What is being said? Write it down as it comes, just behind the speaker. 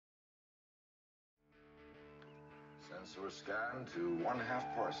sensor scan to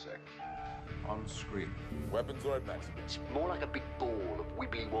 1/2 parsec. On screen. Weapons or Maximus? More like a big ball of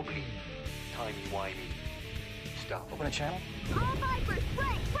wibbly wobbly, timey-wimey stuff. Open a channel. All Vipers,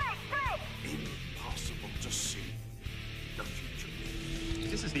 break! Impossible to see the future.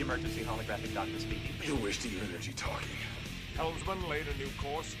 This is the emergency holographic doctor speaking. You're wasting your energy talking. Helmsman laid a new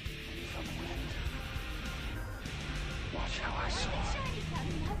course. From the wind. Watch how I soar. Shiny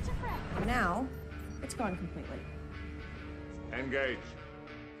coming up to front. Now, it's gone completely. Engage.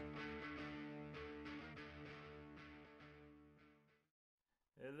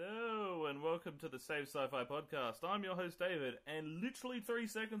 Hello, and welcome to the Save Sci-Fi podcast. I'm your host, David, and literally 3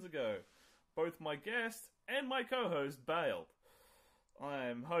 seconds ago, both my guest and my co-host bailed.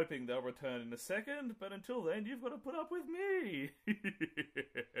 I'm hoping they'll return in a second, but until then, you've got to put up with me.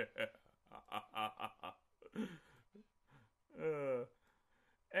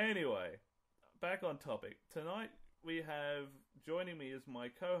 Anyway, back on topic. Tonight, we have, joining me as my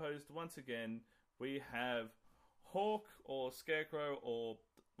co-host once again, we have Hawk or Scarecrow, or,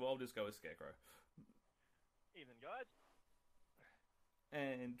 well, I'll just go with Scarecrow. Evening, guys.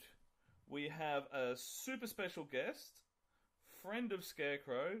 And we have a super special guest, friend of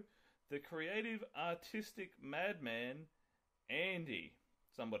Scarecrow, the creative, artistic madman, Andy.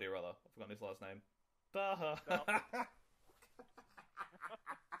 Somebody or other. I've forgotten his last name. Daha.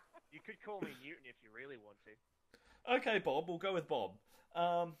 You could call me Newton if you really want to. Okay, Bob. We'll go with Bob.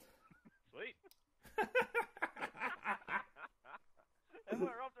 Sweet. And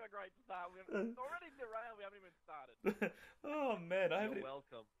we're off to a great start. We're already derailed. We haven't even started. Oh, man. You're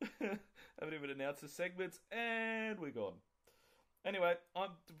welcome. Haven't even announced the segments, and we're gone. Anyway,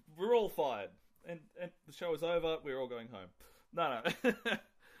 we're all fired. And the show is over. We're all going home. No.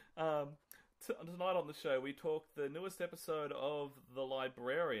 Tonight on the show, we talk the newest episode of The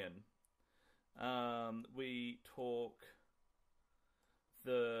Librarian. We talk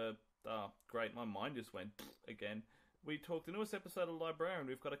the... Oh, great, my mind just went again. We talk the newest episode of Librarian.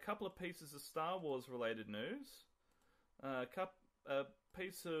 We've got a couple of pieces of Star Wars related news. A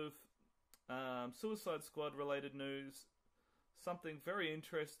piece of Suicide Squad related news. Something very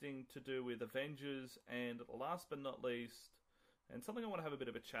interesting to do with Avengers. And last but not least, and something I want to have a bit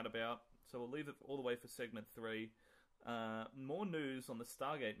of a chat about, so we'll leave it all the way for segment 3. More news on the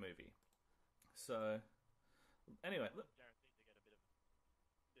Stargate movie. So, anyway, look. Guaranteed to get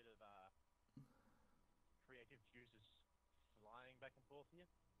a bit of creative juices flying back and forth here.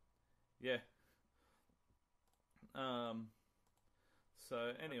 Yeah.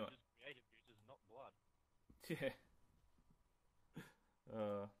 So anyway. Just creative juices, not blood. Yeah.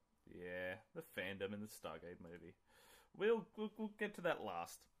 Yeah. The fandom in the Stargate movie. We'll get to that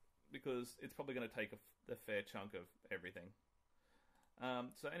last, because it's probably going to take a fair chunk of everything.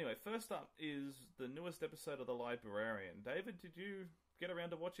 So anyway, first up is the newest episode of The Librarian. David, did you get around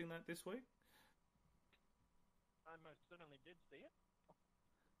to watching that this week? I most certainly did see it.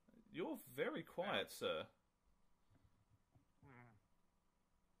 You're very quiet, sir.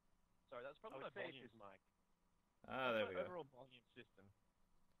 Sorry, that's probably my volume mic. Ah, there we go. Overall volume system.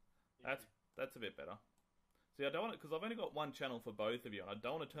 That's a bit better. See, I don't want it, because I've only got one channel for both of you, and I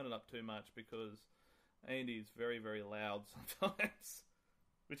don't want to turn it up too much, because Andy's very, very loud sometimes.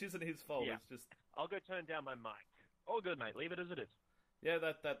 Which isn't his fault, Yeah. It's just... I'll go turn down my mic. All good, mate. Leave it as it is. Yeah,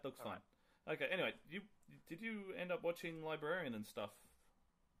 that looks fine. Right. Okay, anyway, did you end up watching Librarian and stuff?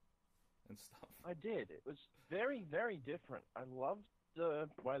 I did. It was very, very different. I loved the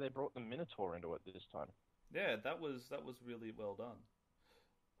way they brought the Minotaur into it this time. Yeah, that was really well done.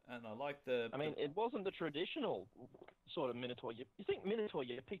 And I like it wasn't the traditional sort of Minotaur. You think Minotaur,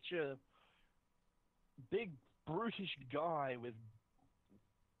 you picture big, brutish guy with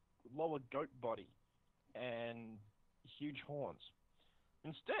lower goat body and huge horns.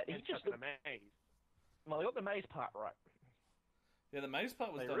 Instead, he just got the maze. Well, they got the maze part right. Yeah, the maze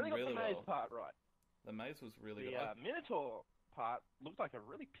part was they done really really got the maze well. part right. The maze was really good. The Minotaur part looked like a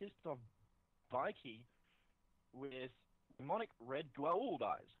really pissed off Vikey with demonic red Goa'uld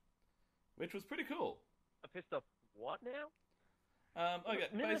eyes. Which was pretty cool. A pissed off what now? Okay,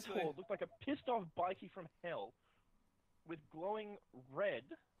 Minotaur basically... looked like a pissed off Vikey from hell with glowing red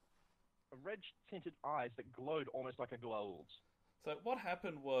tinted eyes that glowed almost like a Goa'uld's. So what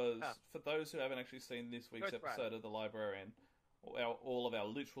happened was, for those who haven't actually seen this week's Ghost episode Rider. of The Librarian, all of our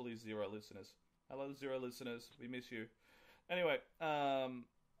literally 0 listeners. Hello, 0 listeners. We miss you. Anyway,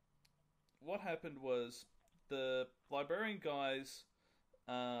 what happened was the Librarian guys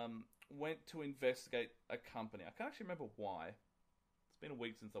went to investigate a company. I can't actually remember why. It's been a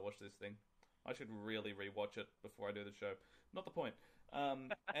week since I watched this thing. I should really rewatch it before I do the show. Not the point.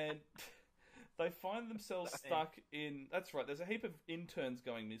 And they find themselves stuck in... That's right, there's a heap of interns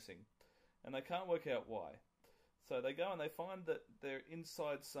going missing, and they can't work out why. So they go and they find that they're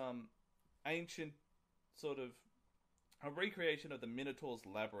inside some ancient sort of a recreation of the Minotaur's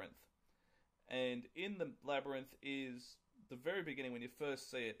labyrinth. And in the labyrinth is, the very beginning when you first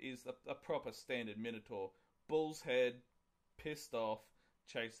see it, is a proper standard Minotaur. Bull's head, pissed off,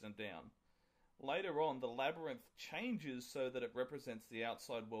 chasing them down. Later on, the labyrinth changes so that it represents the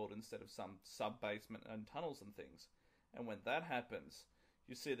outside world instead of some sub-basement and tunnels and things. And when that happens,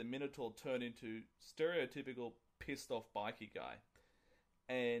 you see the Minotaur turn into stereotypical pissed off bikie guy.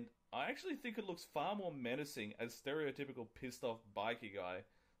 And I actually think it looks far more menacing as stereotypical pissed off bikie guy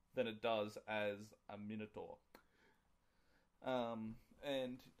than it does as a Minotaur.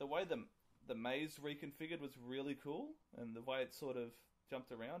 And the way the maze reconfigured was really cool, and the way it sort of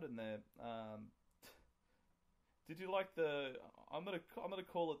jumped around in there. Did you like the? I'm gonna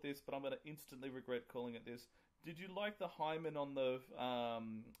call it this, but I'm gonna instantly regret calling it this. Did you like the hymen on the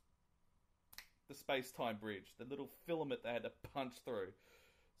space-time bridge, the little filament they had to punch through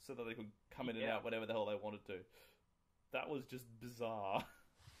so that they could come in and out whatever the hell they wanted to? That was just bizarre.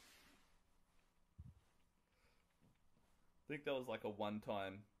 I think that was like a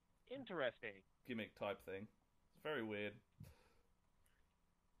one-time Interesting. gimmick type thing. It's very weird.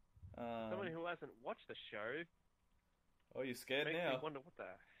 Someone who hasn't watched the show. Oh, you're scared makes now? me wonder what the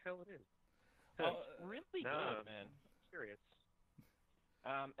hell it is. Really No. good, man. Serious.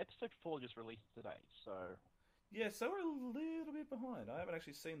 Episode 4 just released today, so... Yeah, so we're a little bit behind. I haven't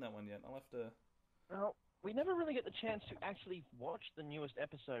actually seen that one yet. I'll have to... Well, we never really get the chance to actually watch the newest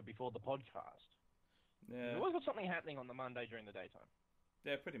episode before the podcast. Yeah. We've always got something happening on the Monday during the daytime.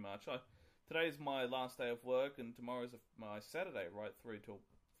 Yeah, pretty much. Today's my last day of work, and tomorrow's my Saturday, right through till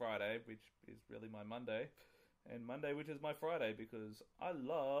Friday, which is really my Monday, and Monday, which is my Friday, because I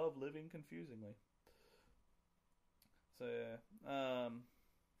love living confusingly. So yeah,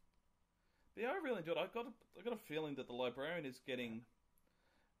 but yeah, I really enjoyed it. I got a feeling that the Librarian is getting,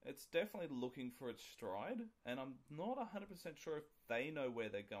 it's definitely looking for its stride, and I'm not 100% sure if they know where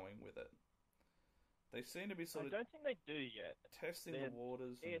they're going with it. They seem to be I don't think they do yet. testing the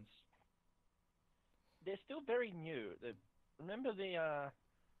waters. They're still very new. Remember the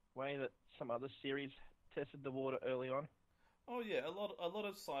way that some other series tested the water early on? Oh yeah, a lot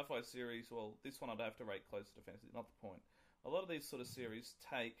of sci-fi series. Well, this one I'd have to rate close to fantasy. Not the point. A lot of these sort of series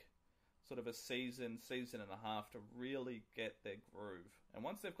take sort of a season and a half to really get their groove. And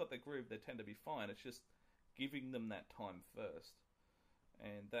once they've got their groove, they tend to be fine. It's just giving them that time first.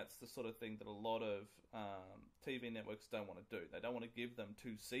 And that's the sort of thing that a lot of TV networks don't want to do. They don't want to give them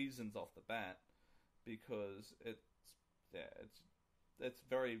 2 seasons off the bat because it's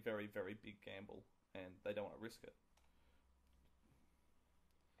very, very, very big gamble, and they don't want to risk it.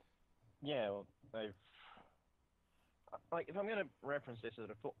 Yeah, well, they've... Like, if I'm going to reference this as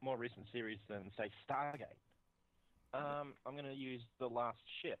a more recent series than, say, Stargate, I'm going to use The Last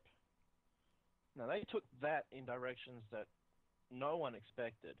Ship. Now, they took that in directions that no one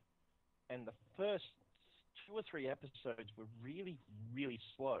expected, and the first 2 or 3 episodes were really, really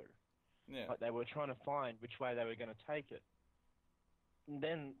slow. Yeah. Like, they were trying to find which way they were going to take it. And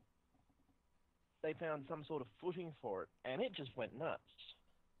then they found some sort of footing for it, and it just went nuts.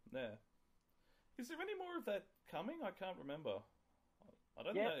 Yeah. Is there any more of that coming? I can't remember. I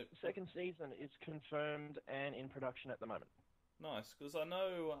don't know. know. Second season is confirmed and in production at the moment. Nice, because I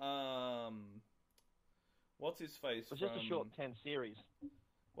know, what's his face? It was just a short 10 series.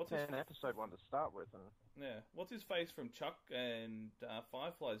 What's 10 episode one to start with. And... Yeah. What's his face from Chuck and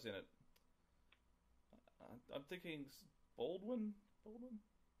Firefly's in it? I'm thinking Baldwin?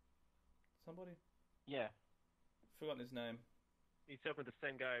 Somebody? Yeah. Forgotten his name. He's talking the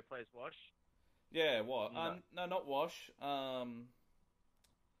same guy who plays Wash? Yeah, what? No, no not Wash.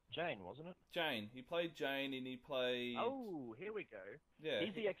 Jane, wasn't it? Jane. He played Jane, and he played... Oh, here we go. Yeah.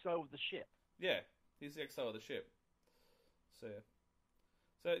 He's the XO of the ship. Yeah, he's the XO of the ship. So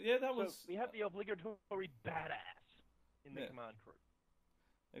yeah, that was... So we have the obligatory badass in the command crew.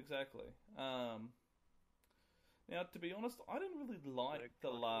 Exactly. Now, to be honest, I didn't really like The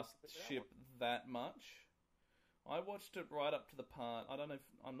Last Ship that much. I watched it right up to the part...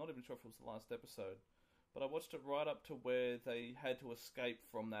 I'm not even sure if it was the last episode, but I watched it right up to where they had to escape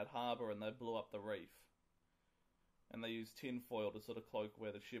from that harbour and they blew up the reef. And they used tinfoil to sort of cloak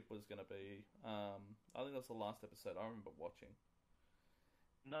where the ship was going to be. I think that's the last episode I remember watching.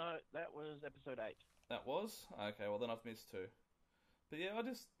 No, that was episode 8. That was? Okay, well then I've missed 2. But yeah, I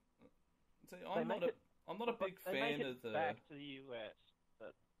just... See, I'm not a big fan of the... back to the US,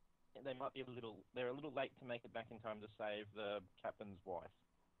 but they might be they're a little late to make it back in time to save the captain's wife.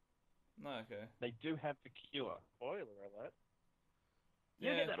 No, okay. They do have the cure. Spoiler alert. You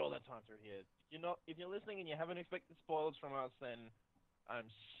Yeah. get that all the time through here. If you're listening and you haven't expected spoilers from us, then I'm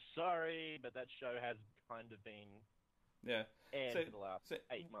sorry, but that show has kind of been aired for the last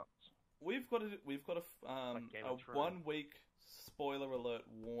 8 months. We've got a 1 week spoiler alert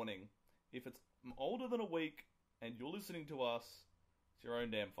warning. If it's older than a week and you're listening to us, it's your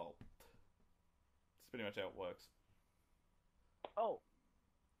own damn fault. That's pretty much how it works. Oh,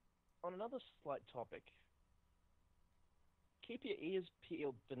 on another slight topic, keep your ears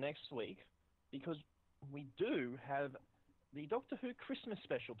peeled for next week, because we do have the Doctor Who Christmas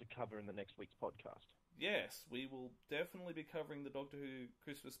special to cover in the next week's podcast. Yes, we will definitely be covering the Doctor Who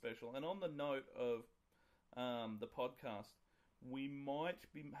Christmas special. And on the note of the podcast, we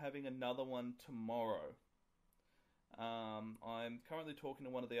might be having another one tomorrow. I'm currently talking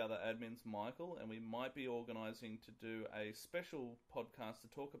to one of the other admins, Michael, and we might be organising to do a special podcast to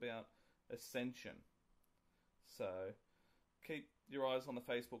talk about Ascension. So keep your eyes on the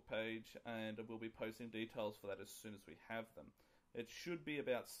Facebook page, and we'll be posting details for that as soon as we have them. It should be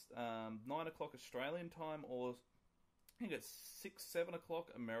about 9 o'clock Australian time, or I think it's 6, 7 o'clock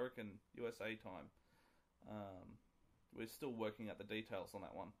American USA time. We're still working out the details on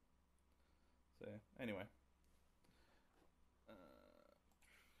that one. So, anyway.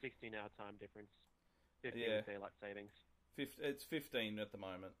 16-hour time difference. 15 with daylight savings. It's 15 at the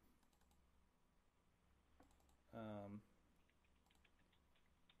moment.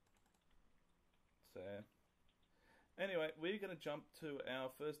 So, anyway, we're going to jump to our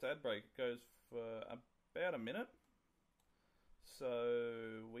first ad break. It goes for about a minute.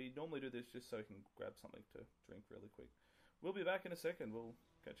 So, we normally do this just so we can grab something to drink really quick. We'll be back in a second. We'll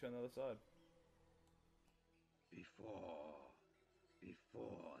catch you on the other side. Before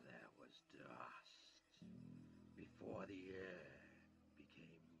there was dust, before the air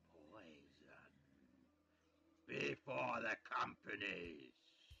became poison, before the companies,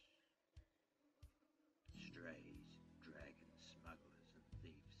 strays, dragons, smugglers, and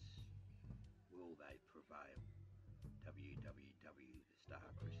thieves, will they prevail? www, the Star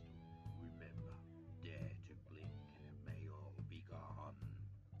Crystal. Remember, dare to blink, and may all be gone.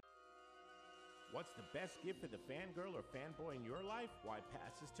 What's the best gift for the fangirl or fanboy in your life? Why,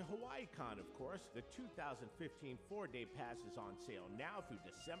 passes to HawaiiCon, of course. The 2015 4-day pass is on sale now through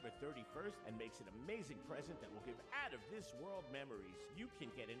December 31st and makes an amazing present that will give out-of-this-world memories. You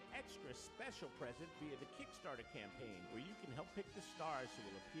can get an extra special present via the Kickstarter campaign, where you can help pick the stars who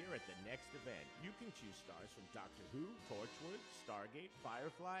will appear at the next event. You can choose stars from Doctor Who, Torchwood, Stargate,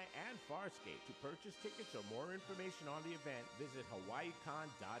 Firefly, and Farscape. To purchase tickets or more information on the event, visit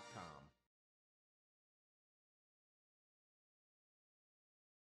HawaiiCon.com.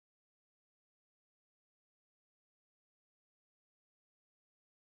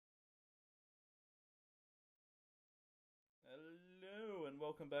 Hello, and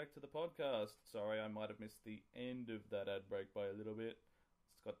welcome back to the podcast. Sorry, I might have missed the end of that ad break by a little bit.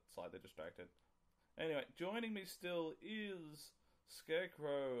 It's got slightly distracted. Anyway, joining me still is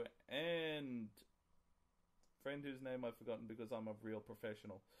Scarecrow and friend whose name I've forgotten because I'm a real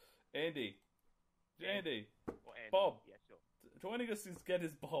professional. Andy. Andy. Or Andy. Bob. Yeah, sure. Joining us is Get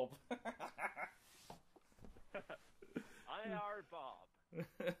His Bob. IR Bob.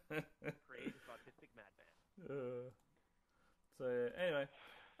 Creative autistic madman. So anyway,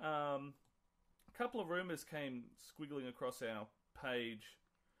 a couple of rumours came squiggling across our page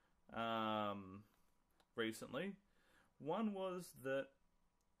recently. One was that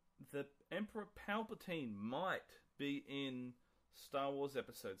the Emperor Palpatine might be in Star Wars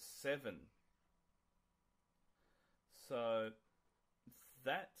Episode 7. So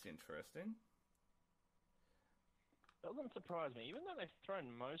that's interesting. Doesn't surprise me. Even though they've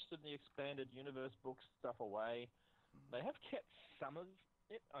thrown most of the expanded universe book stuff away, they have kept some of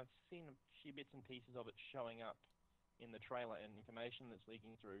it. I've seen a few bits and pieces of it showing up in the trailer and information that's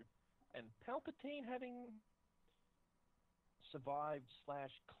leaking through. And Palpatine having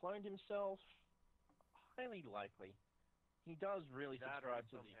survived/cloned himself, highly likely. He does really subscribe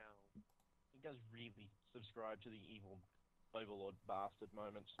to the. He does really subscribe to the evil overlord bastard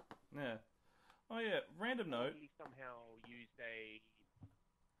moments. Yeah. Oh yeah. Random note. He somehow used a.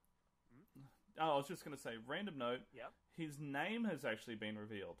 Oh, I was just going to say, random note. Yep. His name has actually been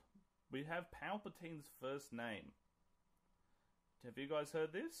revealed. We have Palpatine's first name. Have you guys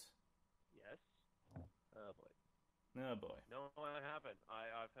heard this? Yes. Oh boy. Oh boy. No, I haven't.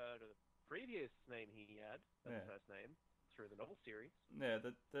 I've heard of the previous name he had, the first name, through the novel series. Yeah,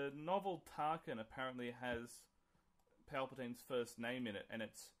 the novel Tarkin apparently has Palpatine's first name in it, and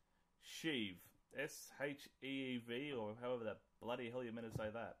it's Sheev. Sheev, or however the bloody hell you're meant to say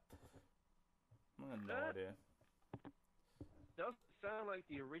that. I have no idea. Doesn't sound like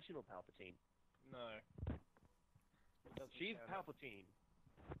the original Palpatine. No. She's Palpatine.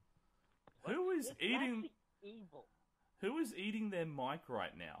 Who is It's eating? actually evil. Who is eating their mic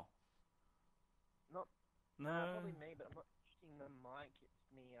right now? Not No. probably me, but I'm not eating the mic. It's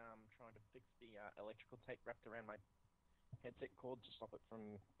me trying to fix the electrical tape wrapped around my headset cord to stop it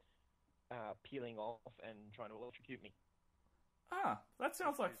from peeling off and trying to electrocute me. Ah, that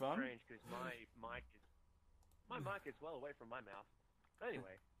sounds like fun. Strange, because my mic is well away from my mouth.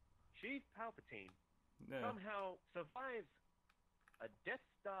 Anyway, Chief Palpatine somehow survives a Death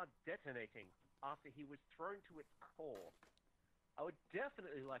Star detonating after he was thrown to its core. I would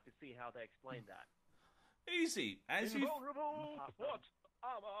definitely like to see how they explain that. Easy, as he Invulnerable SWAT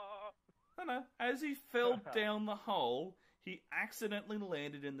armor. as he fell down the hole, he accidentally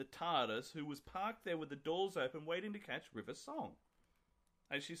landed in the TARDIS, who was parked there with the doors open, waiting to catch River Song.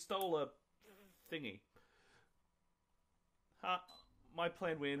 And she stole a thingy. My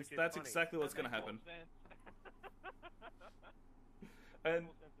plan wins. That's funny. exactly what's going to happen.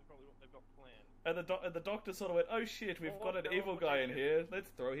 And the doctor sort of went, "Oh shit, we've got an evil guy in here. Let's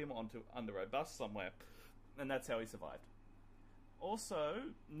throw him under a bus somewhere," and that's how he survived.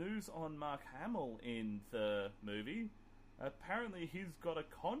 Also, news on Mark Hamill in the movie. Apparently, he's got a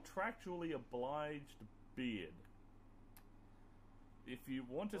contractually obliged beard. If you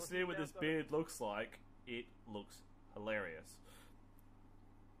want to see what this beard looks like, it looks hilarious.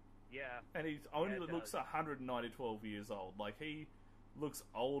 Yeah. And he only looks 112 years old. Like, he looks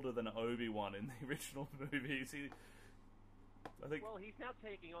older than Obi-Wan in the original movies. I think. Well, he's now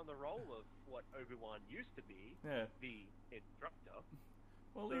taking on the role of what Obi-Wan used to be, the instructor.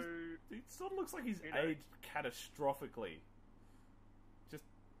 Well, so, he sort of looks like he's aged catastrophically. Just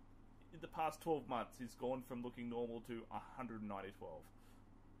in the past 12 months, he's gone from looking normal to 112.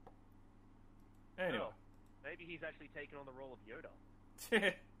 Anyway. Oh, maybe he's actually taken on the role of Yoda.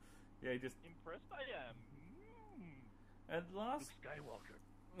 Yeah, he just... Impressed I am. And last... Luke Skywalker,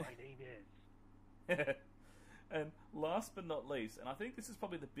 my name is... And last but not least, and I think this is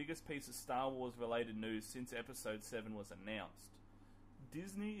probably the biggest piece of Star Wars related news since Episode 7 was announced.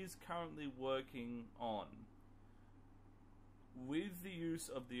 Disney is currently working on, with the use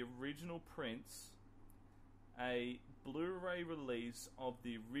of the original prints, a Blu-ray release of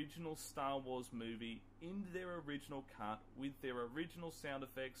the original Star Wars movie in their original cut with their original sound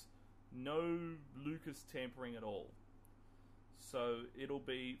effects, no Lucas tampering at all. So it'll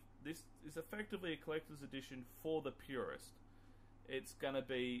be, this is effectively a collector's edition for the purist. It's going to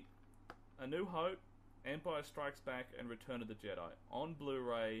be A New Hope, Empire Strikes Back, and Return of the Jedi on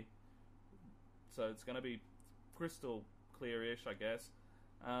Blu-ray. So it's going to be crystal clear-ish, I guess,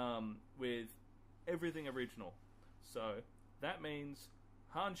 with everything original. So that means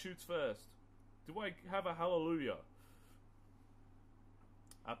Han shoots first. Do I have a hallelujah?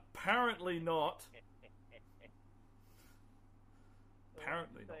 Apparently not.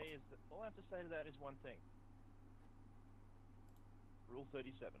 Apparently not. All I have to say to that is one thing. Rule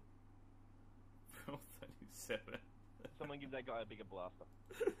 37. Rule 37. Someone give that guy a bigger blaster.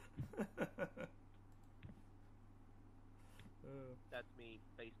 That's me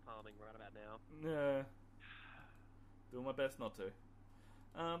face palming right about now. Yeah. Doing my best not to.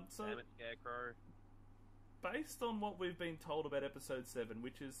 So, damn it, Scarecrow. Based on what we've been told about Episode 7,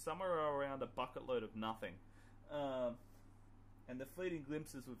 which is somewhere around a bucket load of nothing, and the fleeting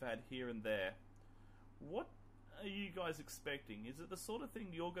glimpses we've had here and there, what are you guys expecting? Is it the sort of thing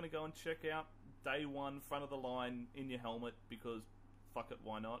you're going to go and check out day one, front of the line, in your helmet, because fuck it,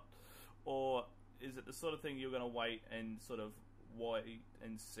 why not? Or is it the sort of thing you're going to wait and sort of wait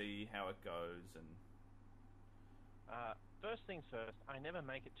and see how it goes? And first things first, I never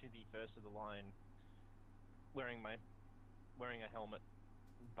make it to the first of the line wearing a helmet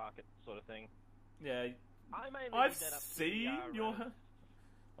bucket sort of thing. Yeah, I've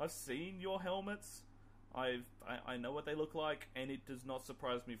seen your helmets. I know what they look like, and it does not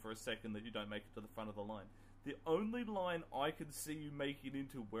surprise me for a second that you don't make it to the front of the line. The only line I can see you making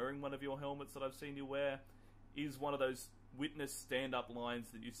into wearing one of your helmets that I've seen you wear is one of those witness stand-up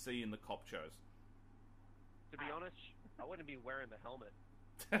lines that you see in the cop shows. To be honest, I wouldn't be wearing the helmet.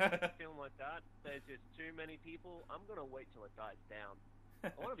 A film like that, there's just too many people. I'm going to wait till it dies down.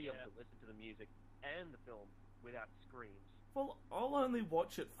 I want to be able to listen to the music and the film without screams. Well, I'll only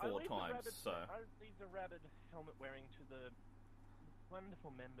watch it 4 times, so... I leave the rabid helmet wearing to the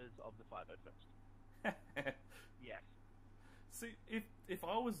wonderful members of the 501st. Yes. See, if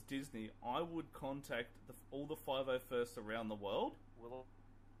I was Disney, I would contact all the 501st around the world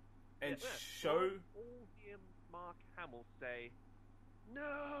and show... All hear Mark Hamill say,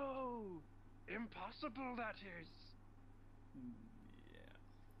 "No! Imperial impossible that is. Yeah.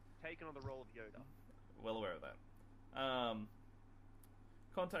 Taking on the role of Yoda. Well aware of that.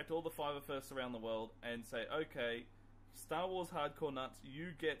 Contact all the Fiverr-Firsts around the world and say, okay, Star Wars hardcore nuts,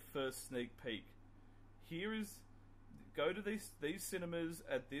 you get first sneak peek. Go to these cinemas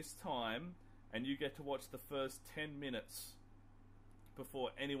at this time, and you get to watch the first 10 minutes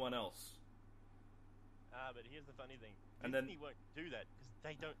before anyone else. But here's the funny thing. And Disney won't do that because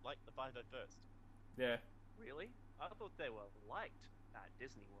they don't like the 501st. Yeah. Really? I thought they were liked at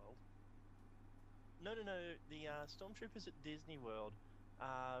Disney World. No. The stormtroopers at Disney World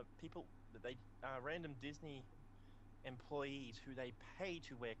are random Disney employees who they pay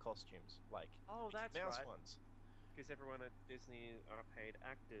to wear costumes, like that's mouse right. ones. Because everyone at Disney are paid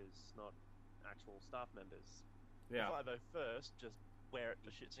actors, not actual staff members. Yeah. 501st just wear it for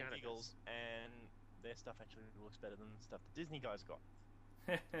shits and Janitors. giggles, and their stuff actually looks better than the stuff the Disney guys got.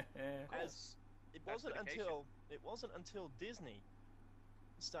 As it wasn't until Disney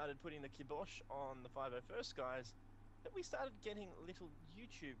started putting the kibosh on the 501st guys that we started getting little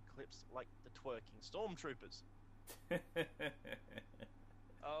YouTube clips like the twerking stormtroopers.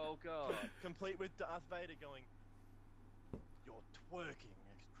 Oh god. Complete with Darth Vader going, "Your twerking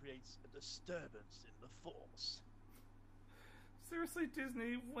creates a disturbance in the Force." Seriously,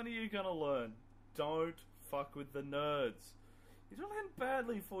 Disney, when are you gonna learn? Don't fuck with the nerds. It'll end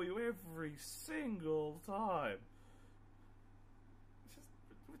badly for you every single time.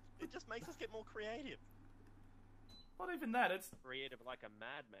 It just makes us get more creative. Not even that, it's... Creative like a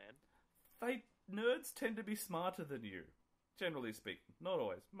madman. Nerds tend to be smarter than you. Generally speaking. Not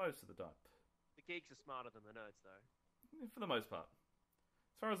always. Most of the time. The geeks are smarter than the nerds, though. For the most part.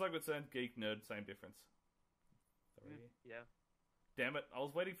 As far as I'm concerned, geek, nerd, same difference. 3. Yeah. Damn it, I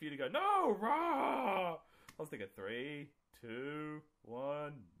was waiting for you to go, no, rah! I was thinking 3, 2,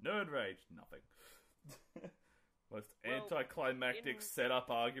 1, nerd rage. Nothing. Most anticlimactic setup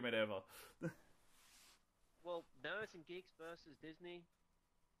argument ever. Well, nerds and geeks versus Disney,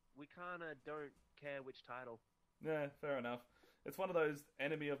 we kinda don't care which title. Yeah, fair enough. It's one of those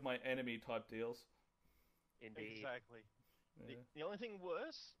enemy of my enemy type deals. Indeed. Exactly. Yeah. The only thing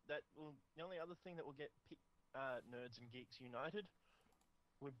worse, the only other thing that will get nerds and geeks united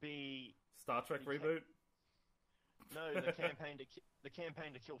would be Star Trek reboot? No, the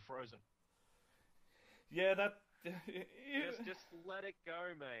campaign to kill Frozen. Yeah, that... Just let it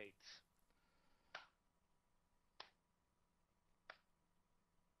go, mate.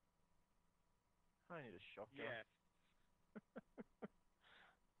 I need a shotgun. Yeah.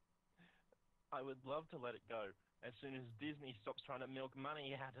 I would love to let it go as soon as Disney stops trying to milk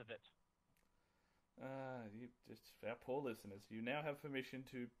money out of it. Our poor listeners, you now have permission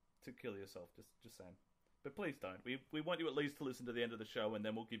to kill yourself. Just saying. But please don't. We want you at least to listen to the end of the show, and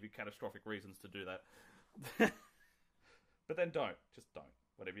then we'll give you catastrophic reasons to do that. But then don't. Just don't.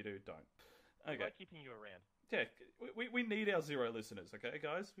 Whatever you do, don't. Okay. I like keeping you around. Yeah, we need our 0 listeners, okay,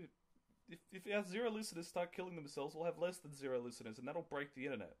 guys? If our 0 listeners start killing themselves, we'll have less than 0 listeners, and that'll break the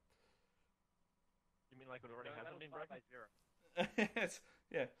internet. You mean like it already hasn't been broken? By 0.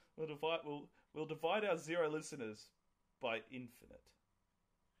 Yeah, we'll divide our 0 listeners by infinite.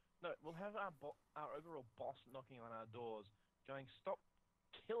 No, we'll have our overall boss knocking on our doors, going, "Stop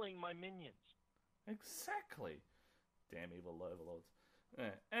killing my minions." Exactly. Damn evil overlords.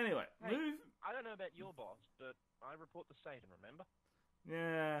 Anyway, hey, I don't know about your boss, but I report to Satan, remember?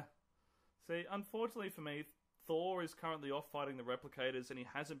 Yeah. See, unfortunately for me, Thor is currently off fighting the replicators, and he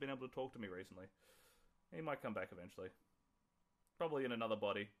hasn't been able to talk to me recently. He might come back eventually. Probably in another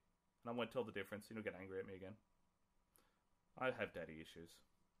body. And I won't tell the difference, and he'll get angry at me again. I have daddy issues.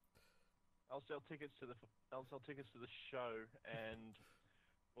 I'll sell tickets to the show, and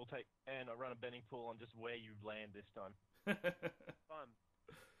I'll run a betting pool on just where you land this time. Fun.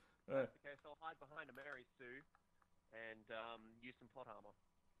 Okay, so I'll hide behind a Mary Sue and use some plot armor.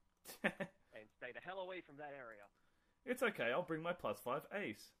 And stay the hell away from that area. It's okay, I'll bring my +5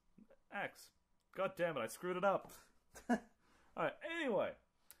 axe. God damn it, I screwed it up. Alright, anyway.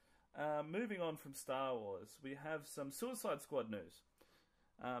 Moving on from Star Wars, we have some Suicide Squad news.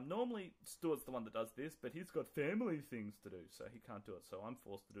 Normally, Stuart's the one that does this, but he's got family things to do, so he can't do it, so I'm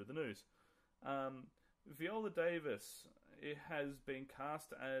forced to do the news. Viola Davis has been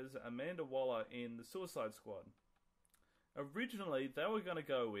cast as Amanda Waller in the Suicide Squad. Originally, they were going to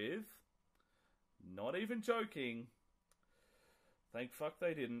go with, not even joking, thank fuck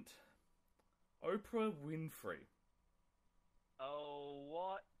they didn't, Oprah Winfrey. Oh,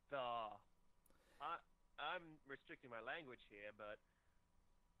 what the... I'm restricting my language here, but...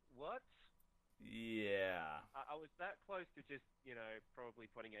 What? Yeah. I was that close to just, probably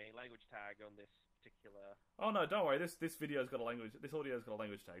putting a language tag on this particular... Oh no, don't worry. This video's got a language. This audio's got a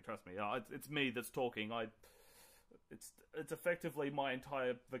language tag. Trust me. It's me that's talking. It's effectively my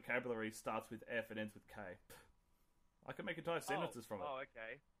entire vocabulary starts with F and ends with K. I can make entire sentences from it. Oh,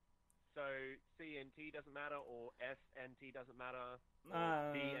 okay. So CNT doesn't matter, or SNT doesn't matter, or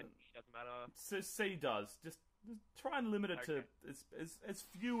DNT doesn't matter. So C does. Just try and limit it to as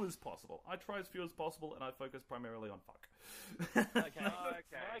few as possible. I try as few as possible, and I focus primarily on fuck. Okay.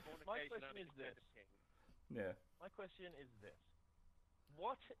 My question is this. Yeah. My question is this.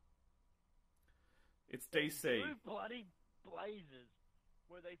 What? It's DC. Who bloody blazers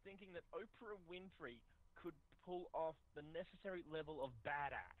were they thinking that Oprah Winfrey could pull off the necessary level of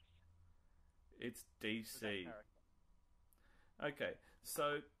badass? It's DC. Okay,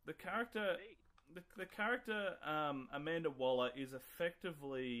 so the character, the character Amanda Waller is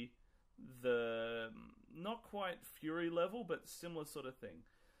effectively the not quite Fury level, but similar sort of thing.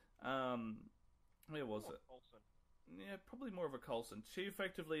 Where was it? Coulson. Yeah, probably more of a Coulson. She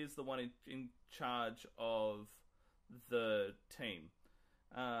effectively is the one in charge of the team.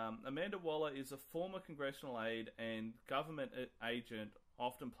 Amanda Waller is a former congressional aide and government agent,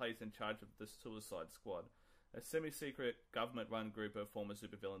 often placed in charge of the Suicide Squad, a semi-secret government-run group of former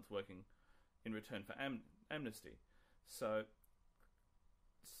supervillains working in return for amnesty. So,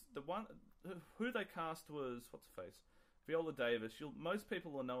 the one who they cast was what's her face, Viola Davis. Most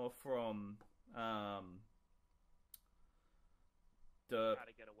people will know her from How to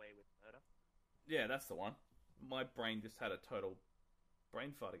Get Away with Murder. Yeah, that's the one. My brain just had a total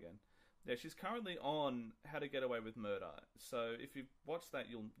brain fart again. Yeah, she's currently on How to Get Away with Murder. So if you watch that,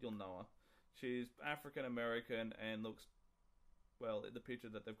 you'll know her. She's African American and looks, well, in the picture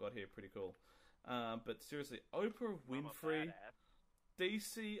that they've got here, pretty cool. But seriously, Oprah Winfrey,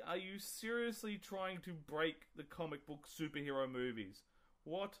 DC, are you seriously trying to break the comic book superhero movies?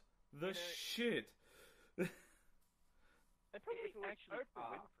 What the shit? They probably actually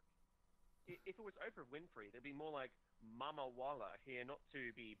if it was Oprah Winfrey, there'd be more like Mama Waller here, not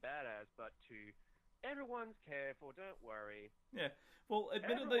to be badass, but to everyone's careful, don't worry. Yeah, well,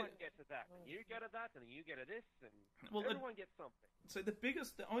 admittedly, everyone gets at that, and you get at that, and you get at this, and well, everyone gets something. So the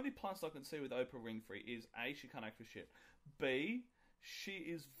only plus I can see with Oprah Winfrey is A, she can't act for shit. B, she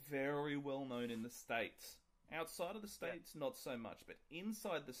is very well known in the States. Outside of the States, not so much, but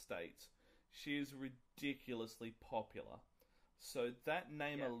inside the States, she is ridiculously popular. So that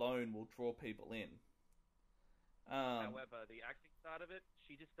name alone will draw people in. However, the acting side of it,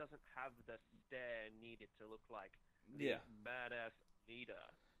 she just doesn't have the stare needed to look like the badass leader.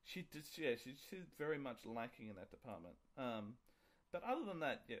 She's very much lacking in that department. But other than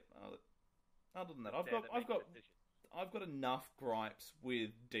that, I've got enough gripes with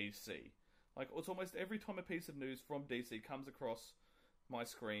DC. Like, it's almost every time a piece of news from DC comes across my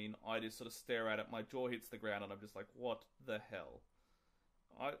screen, I just sort of stare at it, my jaw hits the ground, and I'm just like, what the hell?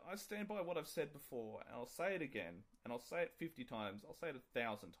 I stand by what I've said before, and I'll say it again, and I'll say it 50 times, I'll say it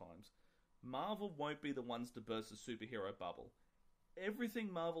 1,000 times. Marvel won't be the ones to burst the superhero bubble.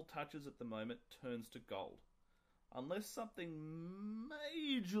 Everything Marvel touches at the moment turns to gold. Unless something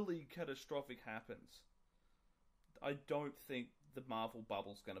majorly catastrophic happens, I don't think the Marvel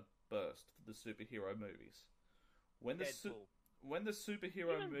bubble's going to burst for the superhero movies. When the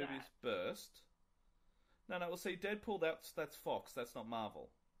superhero movies burst... No, we'll see, Deadpool, that's Fox, that's not Marvel.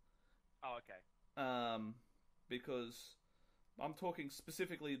 Oh, okay. Because I'm talking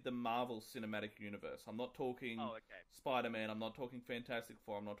specifically the Marvel Cinematic Universe. I'm not talking Spider-Man, I'm not talking Fantastic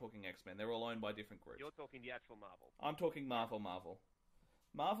Four, I'm not talking X-Men. They're all owned by different groups. You're talking the actual Marvel. I'm talking Marvel.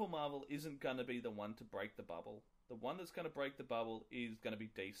 Marvel isn't going to be the one to break the bubble. The one that's going to break the bubble is going to be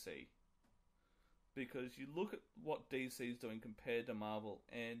DC. Because you look at what DC is doing compared to Marvel,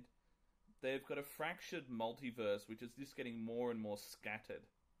 and they've got a fractured multiverse which is just getting more and more scattered.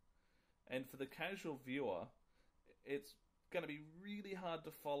 And for the casual viewer, it's going to be really hard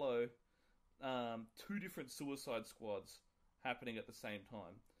to follow two different Suicide Squads happening at the same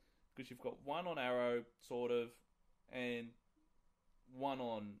time. Because you've got one on Arrow, sort of, and one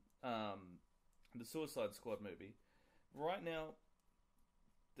on the Suicide Squad movie. Right now,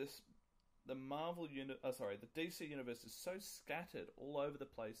 the DC universe is so scattered all over the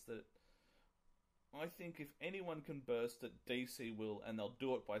place that I think if anyone can burst it, DC will, and they'll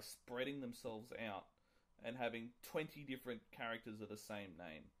do it by spreading themselves out and having 20 different characters of the same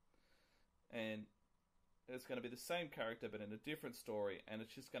name. And it's going to be the same character but in a different story, and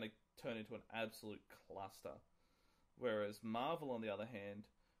it's just going to turn into an absolute cluster. Whereas Marvel, on the other hand,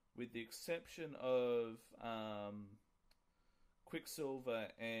 with the exception of Quicksilver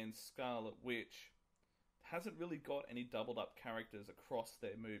and Scarlet Witch hasn't really got any doubled up characters across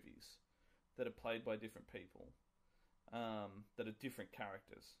their movies that are played by different people, that are different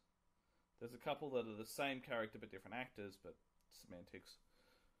characters. There's a couple that are the same character but different actors, but semantics.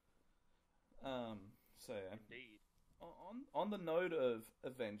 So yeah. Indeed. On the note of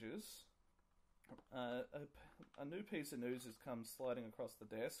Avengers, a new piece of news has come sliding across the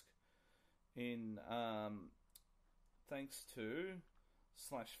desk in thanks to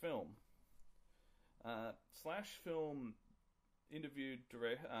Slash Film. Slash Film interviewed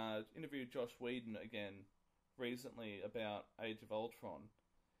Joss Whedon again recently about Age of Ultron,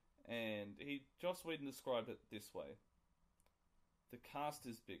 and Joss Whedon described it this way: the cast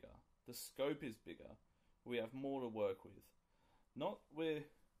is bigger, the scope is bigger, we have more to work with. Not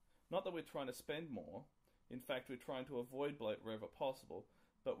that we're trying to spend more. In fact, we're trying to avoid bloat wherever possible.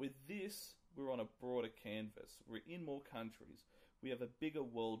 But with this, we're on a broader canvas. We're in more countries. We have a bigger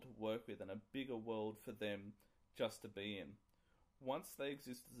world to work with and a bigger world for them just to be in. Once they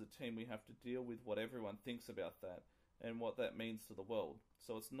exist as a team, we have to deal with what everyone thinks about that and what that means to the world.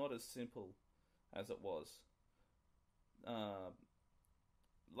 So it's not as simple as it was.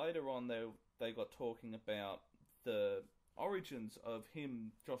 Later on, they got talking about the origins of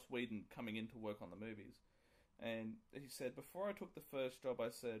him, Joss Whedon, coming in to work on the movies. And he said, before I took the first job, I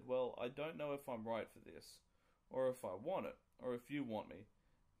said, well, I don't know if I'm right for this, or if I want it, or if you want me.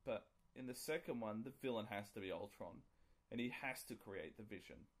 But in the second one, the villain has to be Ultron, and he has to create the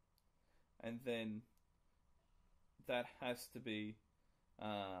Vision. And then that has to be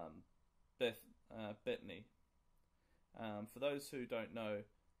Bettany. For those who don't know,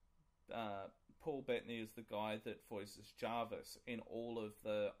 Paul Bettany is the guy that voices Jarvis in all of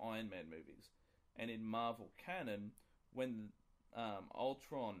the Iron Man movies. And in Marvel canon, when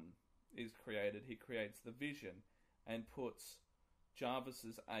Ultron is created, he creates the Vision and puts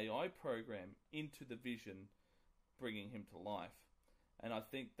Jarvis's AI program into the Vision, bringing him to life. And I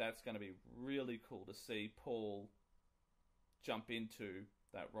think that's going to be really cool to see Paul jump into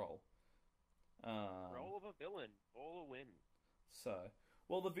that role. Role of a villain, all a win. So,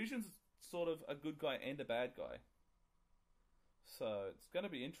 well, the Vision's sort of a good guy and a bad guy. So it's going to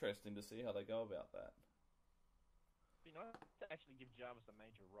be interesting to see how they go about that. It'd be nice to actually give Jarvis a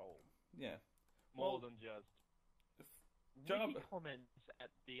major role. Yeah. More than just Jarvis witty comments at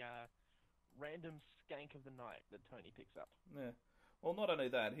the random skank of the night that Tony picks up. Yeah. Well, not only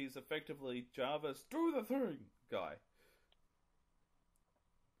that, he's effectively Jarvis, do the thing guy.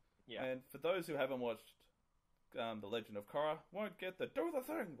 Yeah. And for those who haven't watched The Legend of Korra, won't get the do the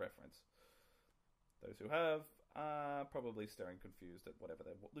thing reference. Those who have are probably staring confused at whatever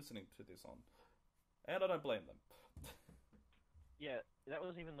they're listening to this on. And I don't blame them. Yeah, that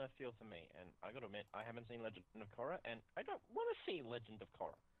was even left field for me, and I gotta admit, I haven't seen Legend of Korra, and I don't want to see Legend of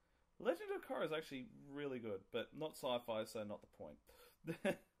Korra. Legend of Korra is actually really good, but not sci-fi, so not the point.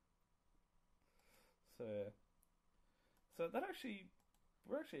 So that actually,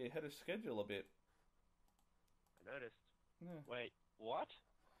 we're actually ahead of schedule a bit. I noticed. Yeah. Wait, what?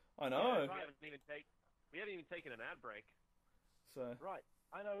 I know. Yeah, we haven't even taken an ad break. So right,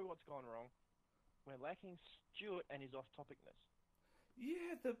 I know what's gone wrong. We're lacking Stuart and his off-topicness.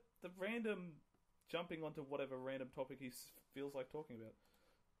 Yeah, the random jumping onto whatever random topic he feels like talking about.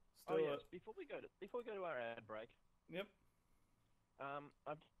 Still, yes. Before we go to our ad break. Yep.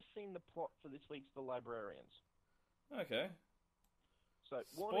 I've just seen the plot for this week's The Librarians. Okay. So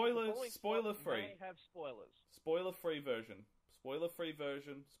spoiler free. May have spoilers. Spoiler free version. Spoiler free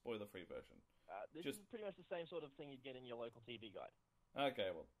version. Spoiler free version. This is pretty much the same sort of thing you'd get in your local TV guide.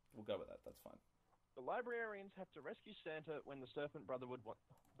 Okay, well, we'll go with that. That's fine. The Librarians have to rescue Santa when the Serpent Brotherhood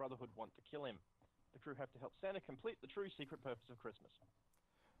want to kill him. The crew have to help Santa complete the true secret purpose of Christmas.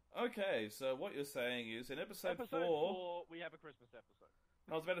 Okay, so what you're saying is in episode 4... we have a Christmas episode.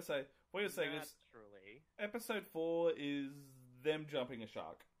 I was about to say, what you're saying is... Naturally. Episode 4 is them jumping a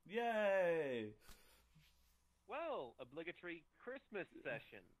shark. Yay! Well, obligatory Christmas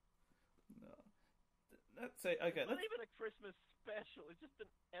session. No. Let's say, okay, It's not even a Christmas special. It's just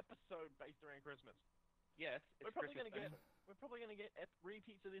an episode based around Christmas. Yes, we're probably going to get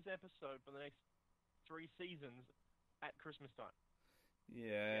repeats of this episode for the next 3 seasons at Christmas time.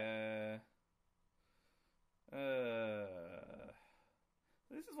 Yeah.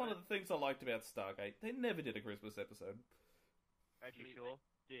 This is one of the things I liked about Stargate. They never did a Christmas episode. Actually, sure?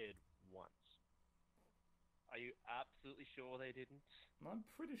 Did once. Are you absolutely sure they didn't? I'm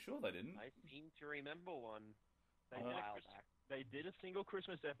pretty sure they didn't. I seem to remember one. They did a single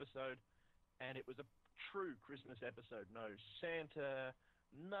Christmas episode, and it was a true Christmas episode. No Santa,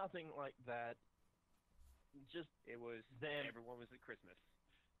 nothing like that. just It was them. everyone was at Christmas.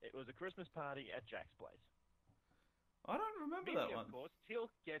 It was a Christmas party at Jack's place. I don't remember Meaning, that one. of course, Teal'c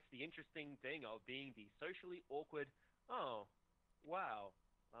gets the interesting thing of being the socially awkward. Oh, wow!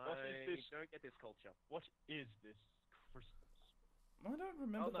 What is this? Don't get this culture. What is this Christmas? I don't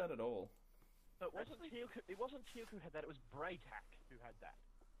remember that at all. It wasn't Teal'c who had that. It was Braytac who had that.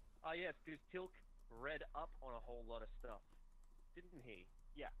 Oh yes, because Teal'c read up on a whole lot of stuff, didn't he?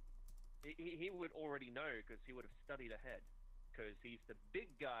 Yeah. He would already know because he would have studied ahead. Because he's the big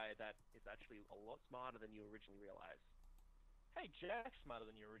guy that is actually a lot smarter than you originally realize. Hey, Jack's smarter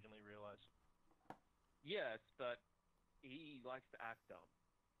than you originally realized. Yes, but he likes to act dumb.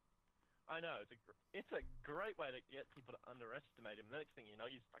 I know, it's a great way to get people to underestimate him. The next thing you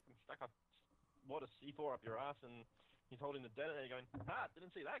know, you're stuck a C4 up your ass, and he's holding the detonator going,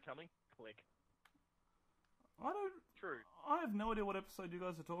 didn't see that coming. Click. True. I have no idea what episode you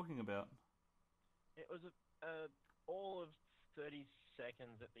guys are talking about. It was all of 30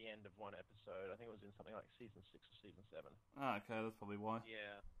 seconds at the end of one episode. I think it was in something like season 6 or season 7. Ah, okay, that's probably why.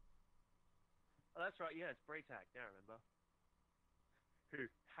 Yeah. Oh, that's right. Yeah, it's Braytac. Now I remember. Who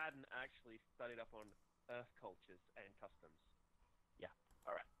hadn't actually studied up on Earth cultures and customs. Yeah.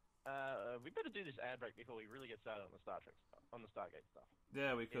 All right. We better do this ad break before we really get started on the Star Trek stuff, on the Stargate stuff.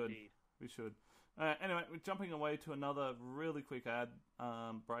 Yeah, we could. Indeed. We should. Anyway, we're jumping away to another really quick ad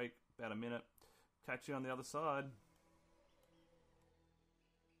break, about a minute. Catch you on the other side.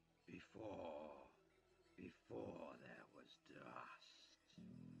 Before there was dust,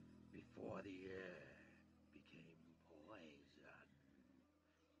 before the air became poison,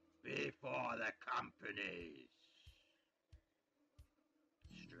 before the companies,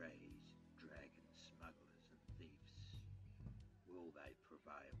 strays, dragons, smugglers, and thieves, will they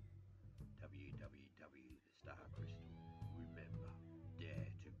prevail? www, the Star Crystal. Remember,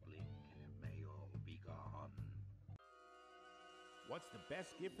 dare to blink, and may all be gone. What's the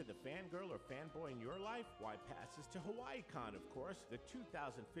best gift for the fangirl or fanboy in your life? Why, passes to HawaiiCon, of course. The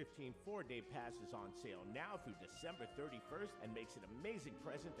 2015 4-day pass is on sale now through December 31st and makes an amazing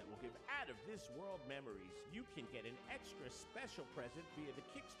present that will give out-of-this-world memories. You can get an extra special present via the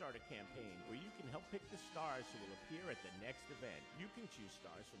Kickstarter campaign, where you can help pick the stars who will appear at the next event. You can choose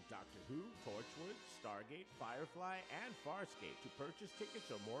stars from Doctor Who, Torchwood, Stargate, Firefly, and Farscape. To purchase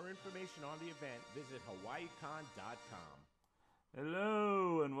tickets or more information on the event, visit HawaiiCon.com.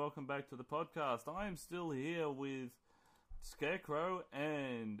 Hello, and welcome back to the podcast. I am still here with Scarecrow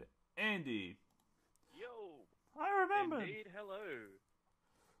and Andy. Yo! I remember. Indeed, hello.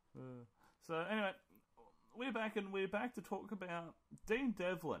 So anyway, we're back to talk about Dean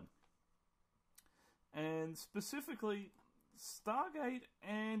Devlin, and specifically Stargate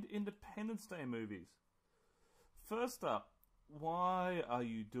and Independence Day movies. First up, why are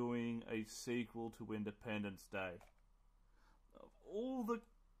you doing a sequel to Independence Day? All the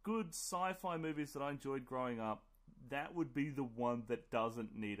good sci-fi movies that I enjoyed growing up, that would be the one that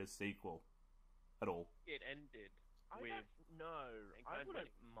doesn't need a sequel at all. It ended with... I wouldn't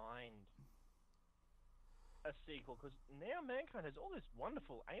mind a sequel, because now mankind has all this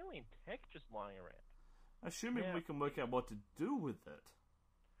wonderful alien tech just lying around. Assuming we can work out what to do with it.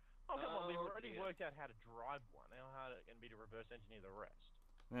 Oh, come on, we've already worked out how to drive one. Now how it can be to reverse engineer the rest.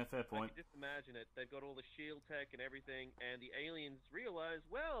 Yeah, fair point. I can just imagine it. They've got all the shield tech and everything, and the aliens realize,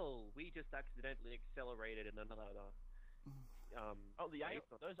 well, we just accidentally accelerated in another...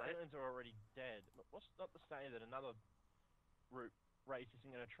 those aliens are already dead. But what's not to say that another race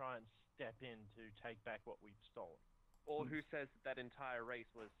isn't going to try and step in to take back what we've stolen? Or who says that entire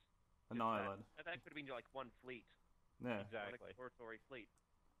race was... annihilated. That could have been like one fleet. Yeah. Exactly. One exploratory fleet.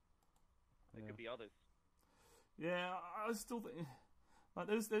 There could be others. Yeah, I still think... Like,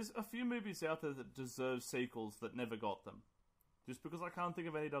 there's a few movies out there that deserve sequels that never got them. Just because I can't think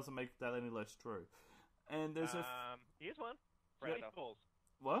of any doesn't make that any less true. And there's here's one. Predator. Spaceballs.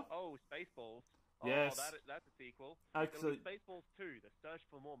 What? Oh, Spaceballs. Yes. Oh, that's a sequel. Actually... Spaceballs 2, The Search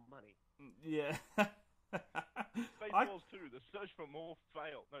for More Money. Yeah. Spaceballs 2, The Search for More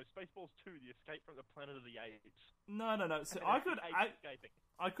Fail. No, Spaceballs 2, The Escape from the Planet of the Apes. No. So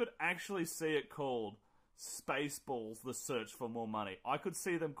I could actually see it called Spaceballs, The Search for More Money. I could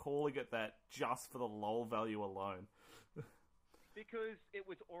see them calling it that just for the lol value alone. Because it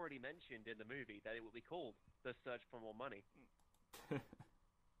was already mentioned in the movie that it would be called The Search for More Money.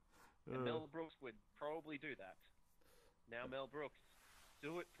 And Mel Brooks would probably do that. Now, Mel Brooks,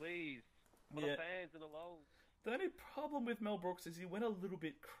 do it, please. For the fans and the lols. The only problem with Mel Brooks is he went a little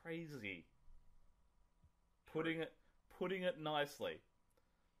bit crazy. Putting it nicely.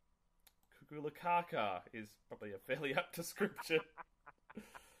 Kugula Kaka is probably a fairly apt description.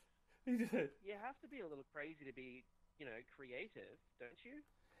 You have to be a little crazy to be, creative, don't you?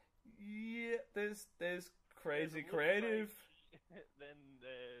 Yeah, there's crazy creative. Then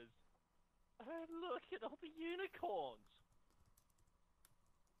there's... Oh, look at all the unicorns!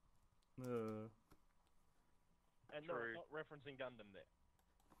 And no, not referencing Gundam there.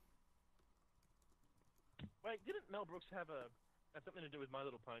 Wait, didn't Mel Brooks have something to do with My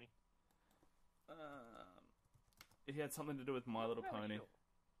Little Pony? He had something to do with My Little Pony. Sure.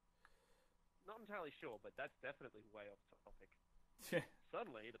 Not entirely sure, but that's definitely way off topic. Yeah.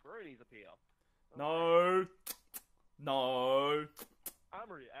 Suddenly, the bronies appear. No.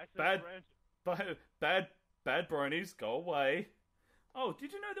 Armory, access granted. Bad bronies, go away. Oh,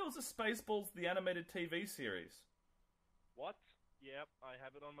 did you know there was a Spaceballs the animated TV series? What? Yep, I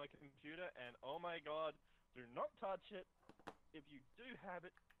have it on my computer, and oh my god, do not touch it. If you do have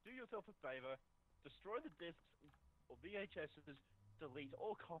it, do yourself a favor, destroy the discs or VHSs, delete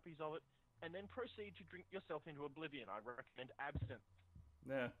all copies of it, and then proceed to drink yourself into oblivion. I recommend absinthe.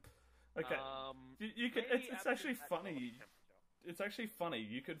 Yeah. Okay. You can. It's actually funny. It's actually funny.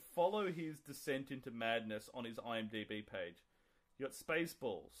 You could follow his descent into madness on his IMDb page. You got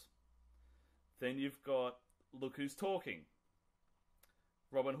Spaceballs. Then you've got Look Who's Talking.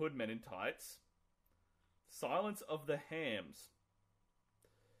 Robin Hood Men in Tights. Silence of the Hams.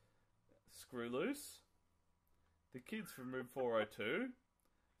 Screw Loose. The Kids from Room 402.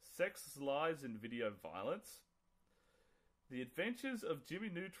 Sex, Lies and Video Violence. The Adventures of Jimmy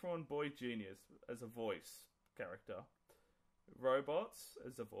Neutron Boy Genius as a voice character. Robots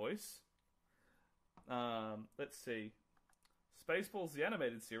as a voice. Let's see. Spaceballs the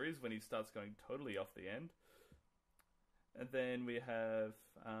animated series when he starts going totally off the end. And then we have...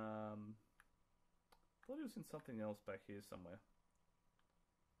 I thought he was in something else back here somewhere.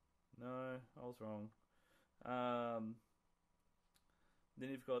 No, I was wrong. Then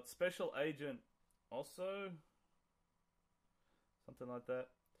you've got Special Agent also. Something like that.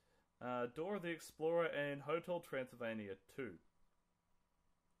 Dora the Explorer and Hotel Transylvania 2.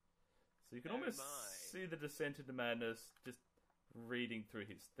 So you can almost see the descent into madness just reading through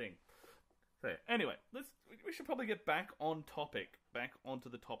his thing. So yeah, anyway, we should probably get back on topic, back onto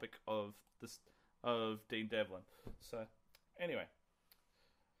the topic of Dean Devlin. So anyway,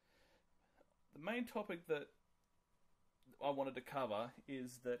 the main topic that I wanted to cover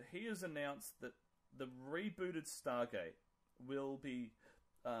is that he has announced that the rebooted Stargate will be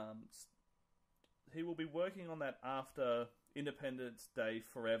he will be working on that after Independence Day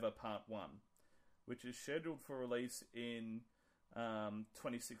Forever Part 1, which is scheduled for release in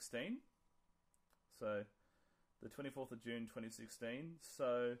 2016. So, the 24th of June 2016.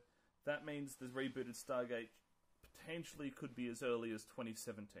 So, that means the rebooted Stargate potentially could be as early as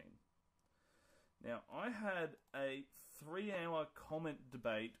 2017. Now, I had a 3-hour comment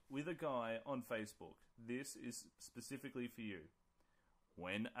debate with a guy on Facebook. This is specifically for you.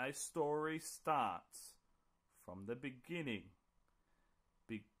 When a story starts from the beginning,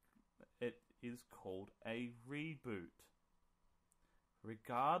 it is called a reboot.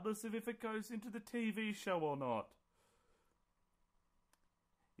 Regardless of if it goes into the TV show or not.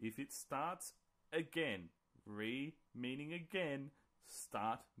 If it starts again, meaning again,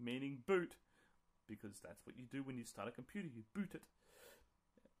 start meaning boot. Because that's what you do when you start a computer, you boot it.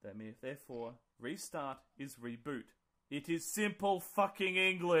 Therefore, restart is reboot. It is simple fucking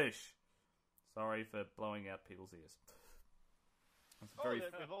English. Sorry for blowing out people's ears.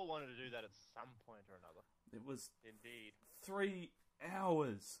 We've all wanted to do that at some point or another. It was indeed 3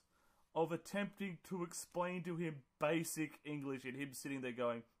 hours of attempting to explain to him basic English and him sitting there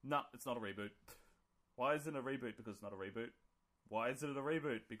going, "Nah, it's not a reboot." Why isn't it a reboot? Because it's not a reboot. Why isn't it a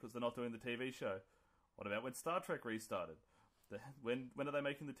reboot? Because they're not doing the TV show. What about when Star Trek restarted? When are they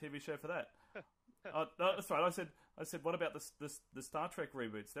making the TV show for that? No, that's right. I said, what about the Star Trek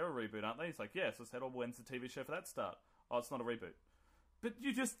reboots? They're a reboot, aren't they? He's like, yes. I said, oh, when's the TV show for that start? Oh, it's not a reboot. But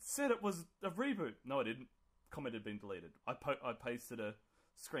you just said it was a reboot. No, I didn't. Comment had been deleted. I pasted a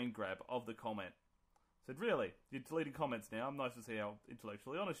screen grab of the comment. Said, really? You're deleting comments now? I'm nice to see how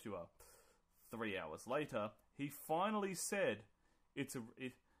intellectually honest you are. 3 hours later, he finally said,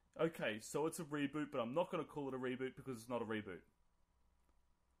 okay, so it's a reboot, but I'm not going to call it a reboot because it's not a reboot.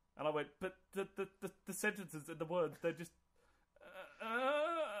 And I went, but the sentences and the words, they're just...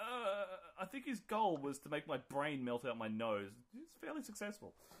 I think his goal was to make my brain melt out my nose. He's fairly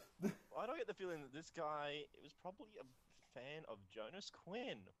successful. I don't get the feeling that this guy was probably a fan of Jonas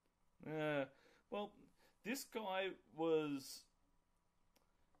Quinn. Well, this guy was...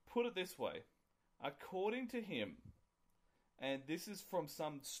 Put it this way. According to him, and this is from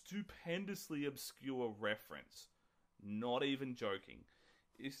some stupendously obscure reference, not even joking,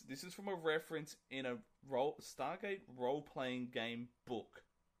 this is from a reference in a Stargate role-playing game book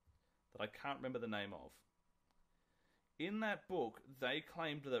that I can't remember the name of. In that book, they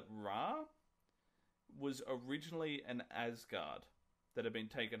claimed that Ra was originally an Asgard that had been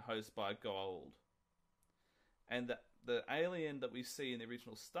taken host by Goa'uld. And that the alien that we see in the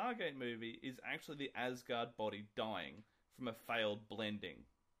original Stargate movie is actually the Asgard body dying from a failed blending.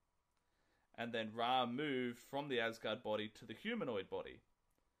 And then Ra moved from the Asgard body to the humanoid body.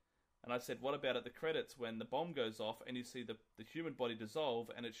 And I said, what about at the credits when the bomb goes off and you see the human body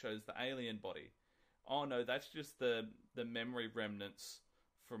dissolve and it shows the alien body? Oh no, that's just the memory remnants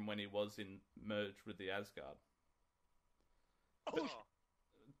from when he was merged with the Asgard. Oh,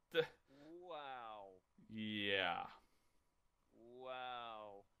 wow. Yeah.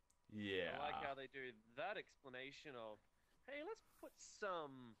 Wow. Yeah. I like how they do that explanation of, hey, let's put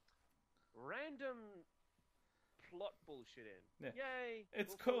some random plot bullshit in. Yeah. Yay! It's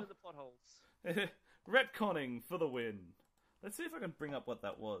we'll fill cool. in the plot holes. Retconning for the win. Let's see if I can bring up what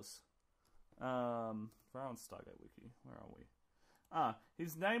that was. We're on Stargate Wiki. Where are we?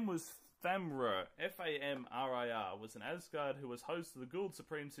 His name was Famrir, Famrir, was an Asgard who was host of the Goa'uld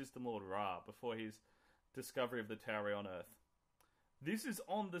Supreme System Lord Ra before his discovery of the Tauri on Earth. This is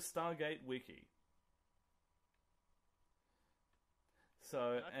on the Stargate Wiki.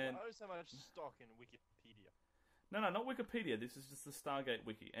 So, and... I don't so much stock in Wikipedia. No, not Wikipedia. This is just the Stargate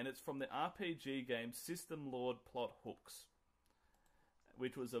Wiki. And it's from the RPG game System Lord Plot Hooks,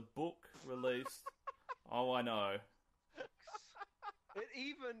 which was a book released... Oh, I know. It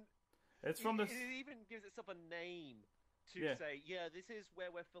even... It's from It even gives itself a name to say, this is where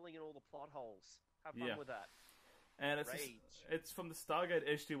we're filling in all the plot holes. Have fun with that. And it's from the Stargate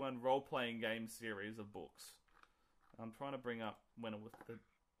SG-1 role-playing game series of books. I'm trying to bring up when it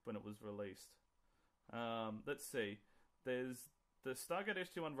was released. Let's see. There's the Stargate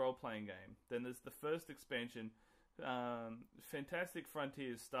SG-1 role-playing game. Then there's the first expansion, Fantastic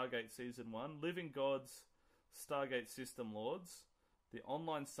Frontiers Stargate Season 1, Living Gods Stargate System Lords. The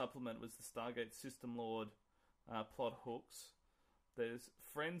online supplement was the Stargate System Lord Plot Hooks. There's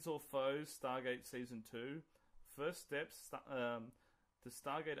Friends or Foes Stargate Season 2, First Steps, the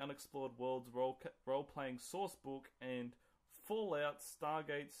Stargate Unexplored Worlds role-playing source book, and Fallout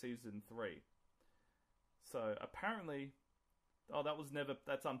Stargate Season 3. So apparently,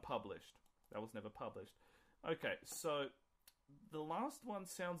 that's unpublished. That was never published. Okay, so the last one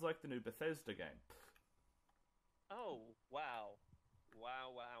sounds like the new Bethesda game. Oh, wow.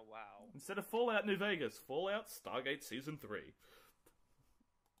 Wow. Instead of Fallout New Vegas, Fallout Stargate Season 3.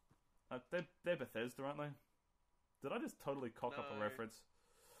 They're Bethesda, aren't they? Did I just totally cock up a reference?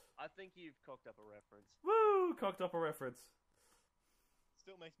 I think you've cocked up a reference. Woo! Cocked up a reference.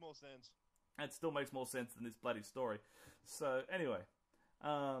 Still makes more sense. It still makes more sense than this bloody story. So, anyway.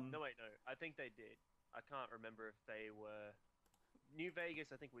 No. I think they did. I can't remember if they were... New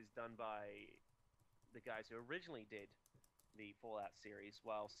Vegas, I think, was done by the guys who originally did the Fallout series,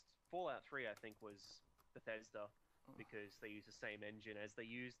 whilst Fallout 3, I think, was Bethesda, because they use the same engine as they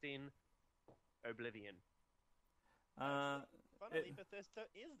used in Oblivion. Funnily, Bethesda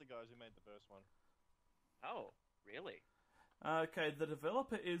is the guys who made the first one. Oh, really? Okay, the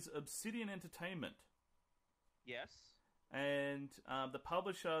developer is Obsidian Entertainment. Yes. And the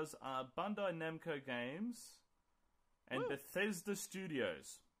publishers are Bandai Namco Games and Bethesda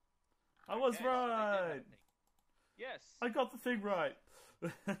Studios. I was right! Yes. I got the thing right.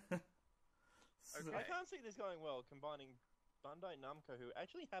 Okay. I can't see this going well, combining Bandai Namco, who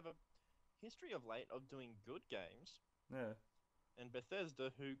actually have a history of late of doing good games, and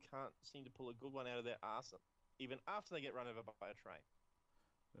Bethesda, who can't seem to pull a good one out of their arse, even after they get run over by a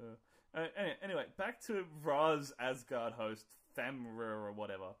train. Anyway, back to Ra's Asgard host, Famrir or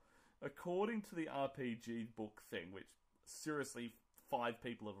whatever. According to the RPG book thing, which seriously 5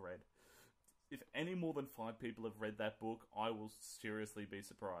 people have read, if any more than 5 people have read that book, I will seriously be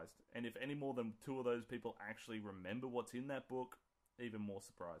surprised. And if any more than 2 of those people actually remember what's in that book, even more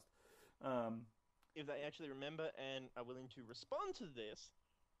surprised. If they actually remember and are willing to respond to this,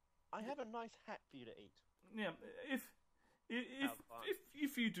 I have a nice hat for you to eat. Yeah, if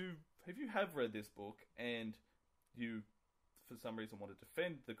you have read this book and you, for some reason, want to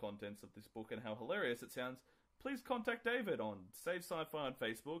defend the contents of this book and how hilarious it sounds, please contact David on Save Sci-Fi on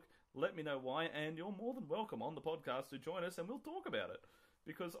Facebook. Let me know why, and you're more than welcome on the podcast to join us, and we'll talk about it.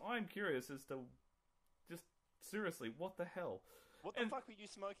 Because I'm curious as to, just seriously, what the hell? What the fuck were you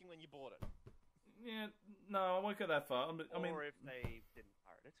smoking when you bought it? Yeah, no, I won't go that far. Or if they didn't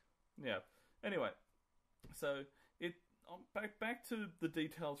pirate it. Yeah. Anyway, so back to the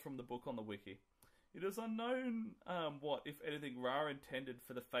details from the book on the wiki. It is unknown what, if anything, Ra intended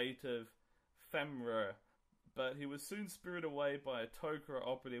for the fate of Femra, but he was soon spirited away by a Tok'ra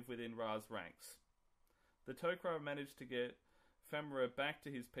operative within Ra's ranks. The Tok'ra managed to get Femra back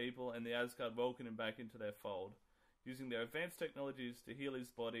to his people, and the Asgard welcomed him back into their fold. Using their advanced technologies to heal his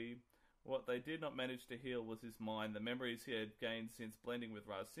body, what they did not manage to heal was his mind. The memories he had gained since blending with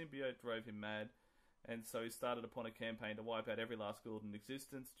Ra's symbiote drove him mad, and so he started upon a campaign to wipe out every last guild in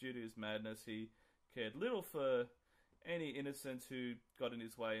existence. Due to his madness, he cared little for any innocents who got in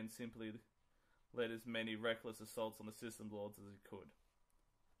his way and simply led as many reckless assaults on the system lords as he could.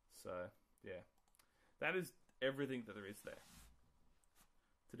 So, yeah. That is everything that there is there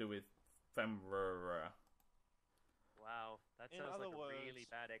to do with Femra. Wow, that In sounds other like words- a really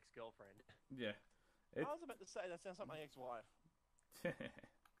bad ex-girlfriend. Yeah. I was about to say that sounds like my ex-wife.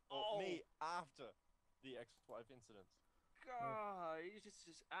 Oh. Or me after the ex-wife incident. God, you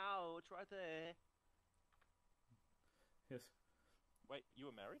just ouch right there. Yes. Wait, you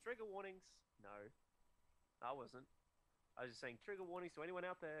were married? Trigger warnings? No, I wasn't. I was just saying trigger warnings to anyone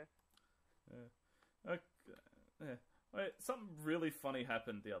out there. Okay. Yeah. Wait, something really funny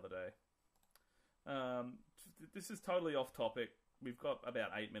happened the other day. This is totally off topic. We've got about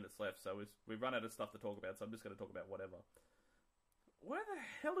 8 minutes left, so we've run out of stuff to talk about, so I'm just going to talk about whatever. Where the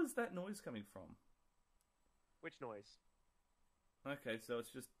hell is that noise coming from? Which noise? Okay, so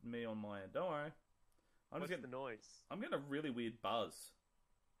it's just me on my end. Don't worry. What's the noise? I'm getting a really weird buzz.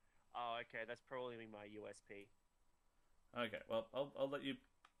 Oh, okay, that's probably my USP. Okay, well, I'll let you...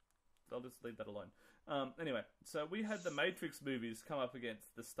 I'll just leave that alone. Anyway, so we had the Matrix movies come up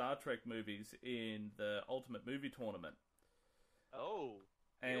against the Star Trek movies in the Ultimate Movie Tournament. Oh,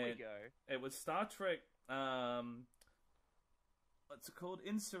 here we go. It was Star Trek... what's it called?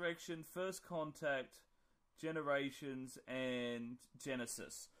 Insurrection, First Contact, Generations, and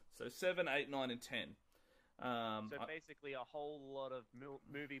Genesis. So 7, 8, 9, and 10. So basically a whole lot of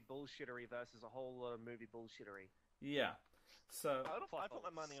movie bullshittery versus a whole lot of movie bullshittery. Yeah. So I put my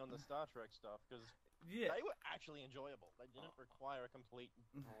money on the Star Trek stuff because they were actually enjoyable. They didn't require a complete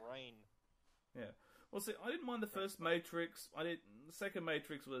brain. Yeah. Well, see, I didn't mind the first Matrix. The second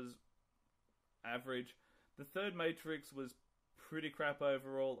Matrix was average. The third Matrix was pretty crap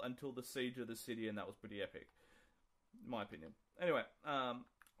overall until the Siege of the City, and that was pretty epic, in my opinion. Anyway,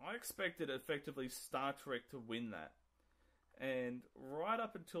 I expected effectively Star Trek to win that. And right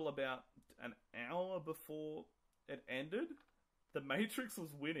up until about an hour before it ended, the Matrix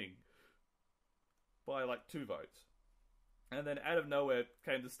was winning by like 2 votes. And then out of nowhere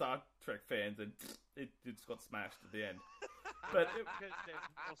came the Star Trek fans, and it just got smashed at the end. But because there's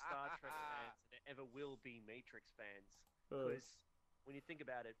more Star Trek fans than there ever will be Matrix fans. Because when you think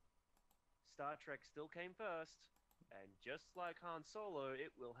about it, Star Trek still came first, and just like Han Solo,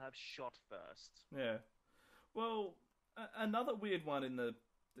 it will have shot first. Yeah. Well, another weird one in the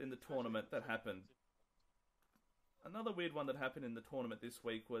tournament that happened. Another weird one that happened in the tournament this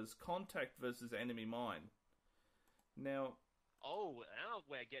week was Contact versus Enemy Mine. Now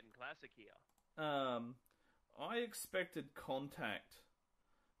we're getting classic here. I expected Contact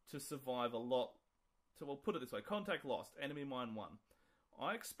to survive a lot. So we'll put it this way: Contact lost, Enemy Mine won.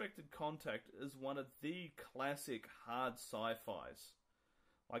 I expected Contact as one of the classic hard sci-fis.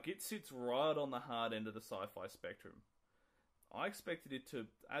 Like, it sits right on the hard end of the sci-fi spectrum. I expected it to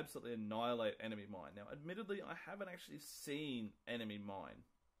absolutely annihilate Enemy Mine. Now, admittedly, I haven't actually seen Enemy Mine.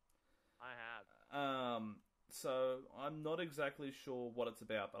 I have. So I'm not exactly sure what it's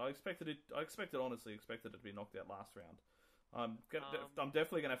about, but I honestly expected it to be knocked out last round. I'm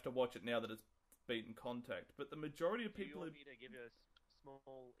definitely going to have to watch it now that it's beaten Contact. But the majority of people... Do you want me to give you a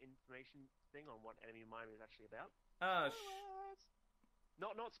small information thing on what Enemy Mine is actually about?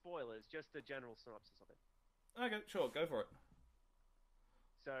 Not spoilers, just a general synopsis of it. Okay, sure, go for it.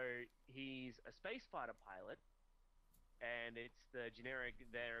 So, he's a space fighter pilot, and it's the generic,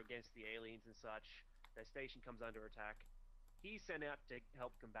 they're against the aliens and such. Their station comes under attack. He's sent out to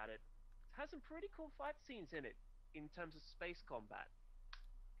help combat it. It has some pretty cool fight scenes in it, in terms of space combat,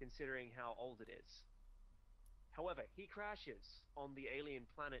 considering how old it is. However, he crashes on the alien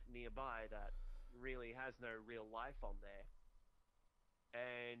planet nearby that really has no real life on there.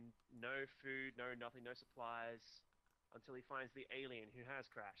 And no food, no nothing, no supplies, until he finds the alien who has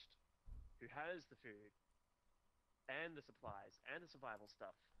crashed, who has the food, and the supplies, and the survival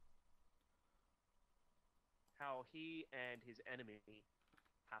stuff. How he and his enemy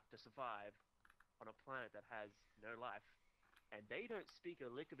have to survive on a planet that has no life, and they don't speak a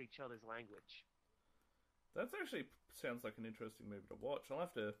lick of each other's language. That actually sounds like an interesting movie to watch. I'll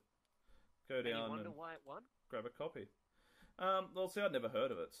have to go down and you wonder and why it won? grab a copy. Well, see, I'd never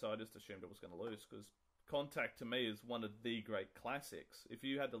heard of it, so I just assumed it was going to lose, because Contact, to me, is one of the great classics. If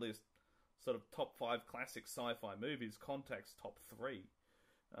you had to list sort of top 5 classic sci-fi movies, Contact's top 3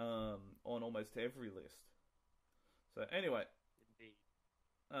 on almost every list. So, anyway. Indeed.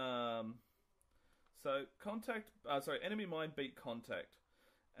 So, Enemy Mine beat Contact.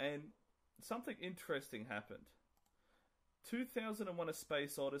 And something interesting happened. 2001 A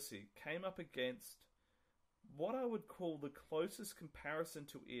Space Odyssey came up against what I would call the closest comparison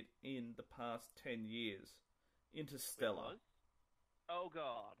to it in the past 10 years. Interstellar. Oh,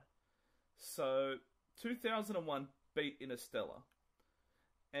 God. So, 2001 beat Interstellar.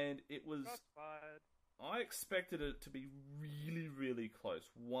 And it was... I expected it to be really, really close.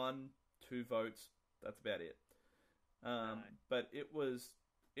 1, 2 votes. That's about it. But it was...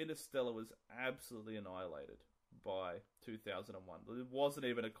 Interstellar was absolutely annihilated by 2001. There wasn't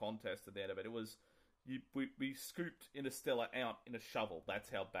even a contest at the end of it. It was... We scooped Interstellar out in a shovel.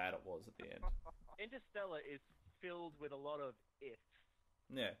 That's how bad it was at the end. Interstellar is filled with a lot of ifs.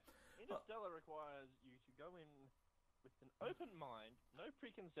 Yeah. Interstellar requires you to go in with an open mind, no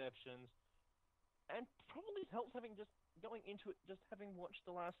preconceptions, and probably helps having watched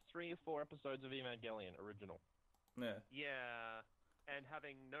the last 3 or 4 episodes of Evangelion original. Yeah. Yeah, and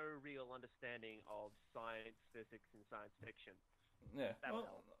having no real understanding of science, physics, and science fiction. Yeah.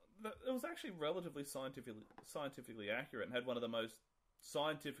 It was actually relatively scientifically accurate and had one of the most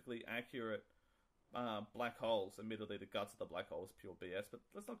scientifically accurate black holes. Admittedly, the guts of the black hole is pure BS, but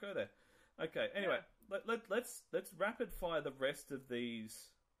let's not go there. Okay, anyway, let's rapid fire the rest of these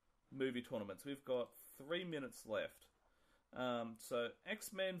movie tournaments. We've got 3 minutes left. So,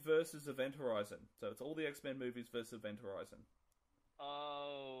 X-Men versus Event Horizon. So, it's all the X-Men movies versus Event Horizon.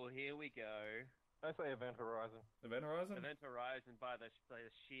 Oh, here we go. I say Event Horizon. Event Horizon? Event Horizon by the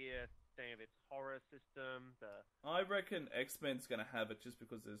sheer thing of its horror system. I reckon X-Men's going to have it just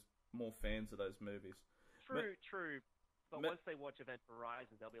because there's more fans of those movies. True. But once they watch Event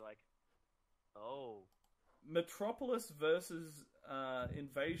Horizon, they'll be like, oh. Metropolis versus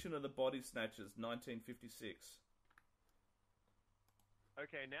Invasion of the Body Snatchers, 1956.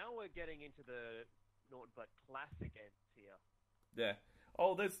 Okay, now we're getting into the not but classic ends here. Yeah.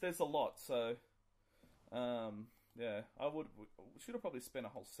 Oh, there's a lot, so... yeah, should have probably spent a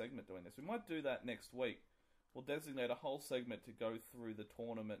whole segment doing this. We might do that next week. We'll designate a whole segment to go through the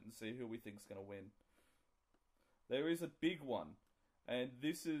tournament and see who we think's going to win. There is a big one, and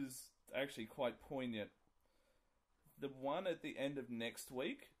this is actually quite poignant. The one at the end of next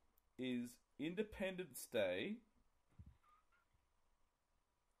week is Independence Day.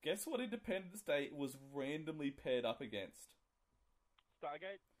 Guess what Independence Day was randomly paired up against?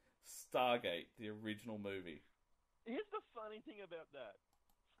 Stargate, the original movie. Here's the funny thing about that.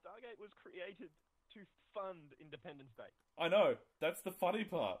 Stargate was created to fund Independence Day. I know. That's the funny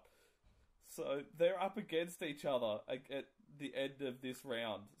part. So, they're up against each other at the end of this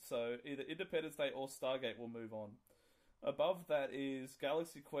round. So, either Independence Day or Stargate will move on. Above that is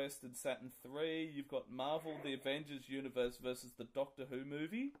Galaxy Quest and Saturn 3. You've got Marvel, the Avengers Universe versus the Doctor Who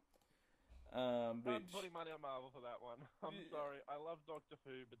movie. I'm putting money on Marvel for that one. I'm sorry, I love Doctor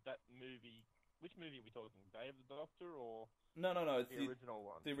Who, but that movie... Which movie are we talking? Day of the Doctor, or... No, it's the original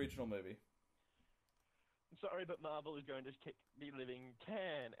one. The original movie. I'm sorry, but Marvel is going to kick the living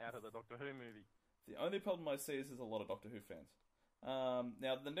can out of the Doctor Who movie. The only problem I see is there's a lot of Doctor Who fans.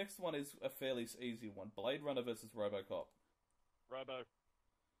 Now, the next one is a fairly easy one. Blade Runner versus RoboCop. Robo.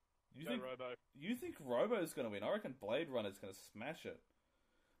 Robo. You think Robo's going to win? I reckon Blade Runner's going to smash it.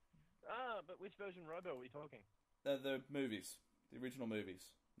 But which version Robo are we talking? The movies. The original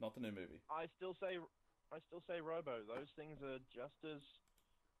movies. Not the new movie. I still say Robo. Those things are just as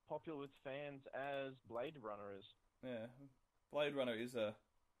popular with fans as Blade Runner is. Yeah. Blade Runner is a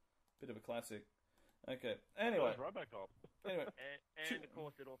bit of a classic. Okay. Anyway. RoboCop. Anyway. and of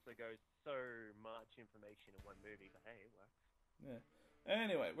course it also goes so much information in one movie, but hey, it works. Yeah.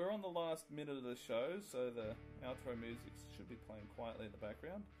 Anyway, we're on the last minute of the show, so the outro music should be playing quietly in the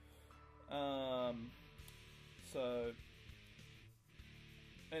background. So,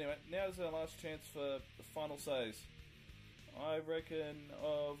 anyway, now's our last chance for the final says. I reckon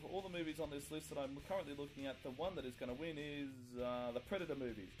of all the movies on this list that I'm currently looking at, the one that is going to win is the Predator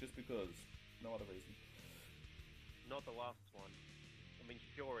movies, just because. No other reason. Not the last one. I mean,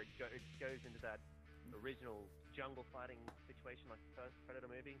 sure, it goes into that original jungle fighting situation like the first Predator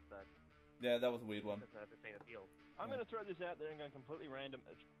movie, but... Yeah, that was a weird one. Doesn't have the same appeal. I'm going to throw this out there and go completely random.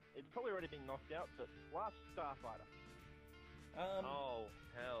 It's probably already been knocked out, but Last Starfighter. Oh,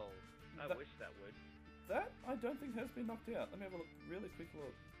 hell. I wish that would. That, I don't think has been knocked out. Let me have a look, really quick look.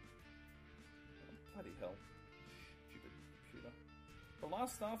 Oh, bloody hell. computer. The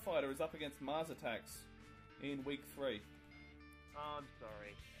last Starfighter is up against Mars Attacks in week 3. Oh, I'm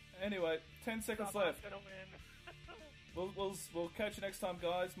sorry. Anyway, 10 seconds left. Gonna win. We'll catch you next time,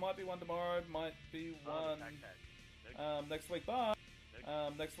 guys. Might be one tomorrow. Might be one next week. Bye.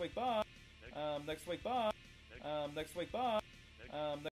 Next week. Bye. Next week. Bye. Next week. Bye.